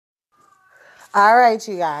All right,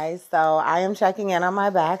 you guys. So I am checking in on my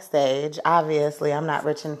backstage. Obviously, I'm not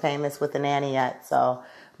rich and famous with a nanny yet. So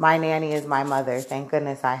my nanny is my mother. Thank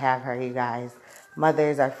goodness I have her, you guys.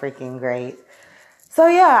 Mothers are freaking great. So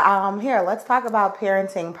yeah, here, let's talk about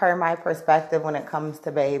parenting per my perspective when it comes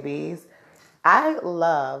to babies. I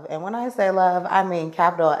love, and when I say love, I mean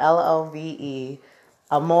capital Love,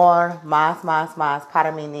 amor, más,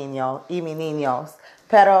 para mi niño y mi niños.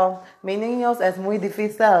 Pero mi niños es muy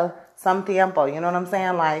difícil some tiempo, you know what I'm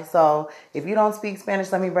saying? Like, so if you don't speak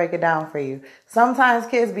Spanish, let me break it down for you. Sometimes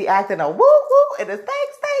kids be acting a woo woo and a steak,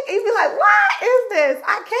 and you be like, what is this?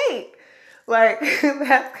 I can't. Like,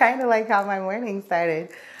 that's kind of like how my morning started.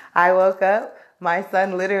 I woke up. My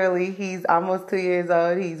son literally, he's almost 2 years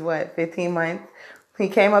old. He's 15 months. He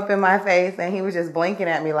came up in my face and he was just blinking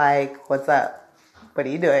at me like, what's up? What are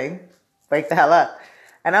you doing? Wake the hell up.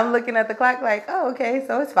 And I'm looking at the clock like, oh, okay,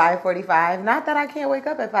 so it's 5:45. Not that I can't wake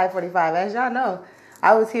up at 5:45. As y'all know,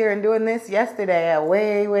 I was here and doing this yesterday at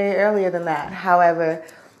way earlier than that. However,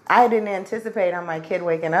 I didn't anticipate on my kid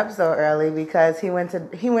waking up so early because he went to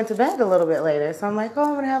bed a little bit later. So I'm like, oh,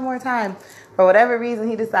 I'm going to have more time. For whatever reason,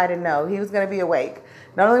 he decided no, he was going to be awake.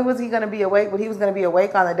 Not only was he going to be awake, but he was going to be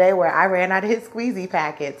awake on the day where I ran out of his squeezy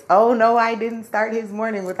packets. Oh, no, I didn't start his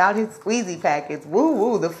morning without his squeezy packets.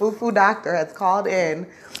 Woo, the foo-foo doctor has called in,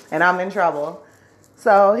 and I'm in trouble.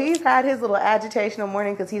 So he's had his little agitational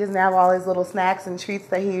morning because he doesn't have all his little snacks and treats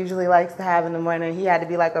that he usually likes to have in the morning. He had to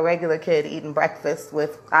be like a regular kid eating breakfast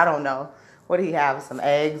with, I don't know, what did he have, some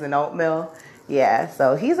eggs and oatmeal? Yeah,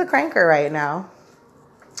 so he's a cranker right now.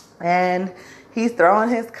 And he's throwing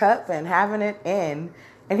his cup and having it in.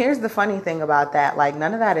 And here's the funny thing about that. Like,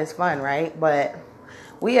 none of that is fun, right? But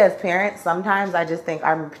we as parents, sometimes I just think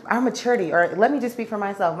our maturity, or let me just speak for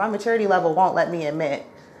myself, my maturity level won't let me admit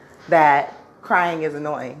that crying is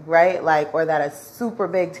annoying, right? Like, or that a super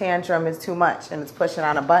big tantrum is too much and it's pushing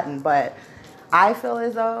on a button. But I feel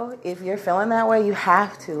as though if you're feeling that way, you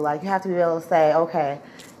have to be able to say, okay,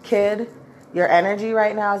 kid, your energy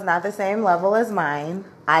right now is not the same level as mine.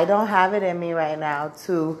 I don't have it in me right now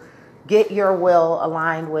to get your will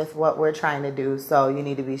aligned with what we're trying to do. So you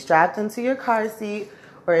need to be strapped into your car seat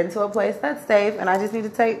or into a place that's safe. And I just need to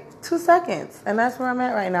take 2 seconds. And that's where I'm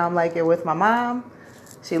at right now. I'm like, you're with my mom.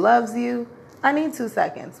 She loves you. I need 2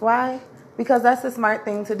 seconds. Why? Because that's the smart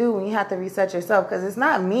thing to do when you have to reset yourself. Because it's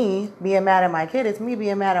not me being mad at my kid. It's me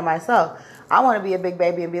being mad at myself. I want to be a big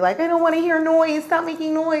baby and be like, I don't want to hear noise. Stop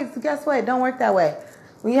making noise. Guess what? It don't work that way.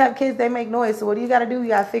 When you have kids, they make noise. So what do you got to do? You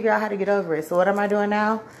got to figure out how to get over it. So what am I doing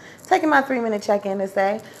now? Taking my 3-minute check-in to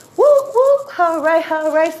say, woo, woo, hooray,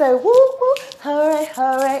 hooray. Say, woo, woo, hooray,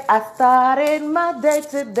 hooray. I started my day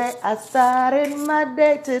today.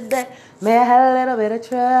 May I had a little bit of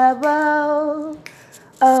trouble.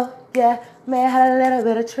 Oh, yeah. May I had a little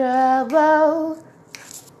bit of trouble.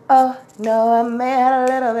 Oh, no, I may have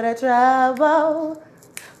a little bit of trouble.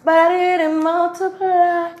 But I didn't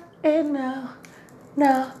multiply it, no.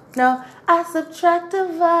 I subtract,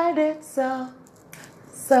 divide it, so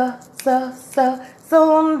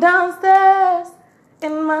I'm downstairs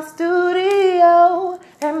in my studio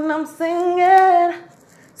and I'm singing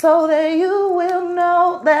so that you will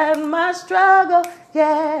know that my struggle,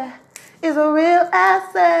 yeah, is a real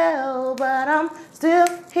asshole, but I'm still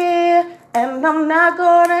here and I'm not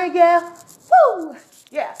gonna yell, woo!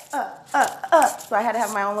 Yeah, So I had to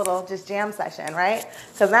have my own little just jam session, right?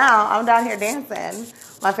 Because now I'm down here dancing.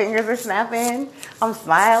 My fingers are snapping. I'm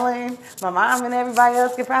smiling. My mom and everybody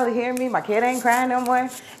else can probably hear me. My kid ain't crying no more.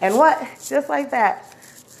 And what? Just like that.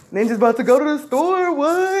 Ninja's about to go to the store.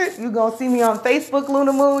 What? You gonna see me on Facebook,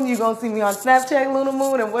 Luna Moon. You gonna see me on Snapchat, Luna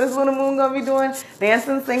Moon. And what is Luna Moon gonna be doing?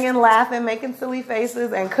 Dancing, singing, laughing, making silly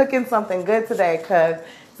faces, and cooking something good today. Because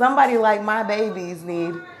somebody like my babies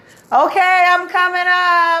need... Okay, I'm coming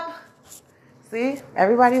up. See,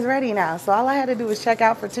 everybody's ready now. So all I had to do was check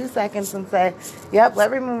out for 2 seconds and say, yep, let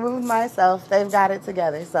me remove myself. They've got it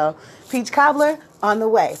together. So peach cobbler on the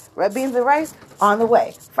way. Red beans and rice on the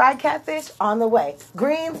way. Fried catfish on the way.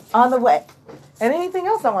 Greens on the way. And anything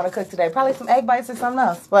else I want to cook today. Probably some egg bites or something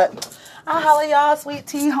else. But I'll holler y'all, sweet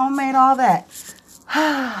tea, homemade, all that.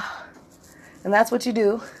 And that's what you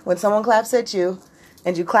do when someone claps at you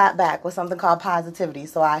and you clap back with something called positivity.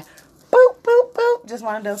 So I boop, boop, boop. Just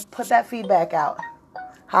wanted to put that feedback out.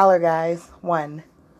 Holler, guys. 1.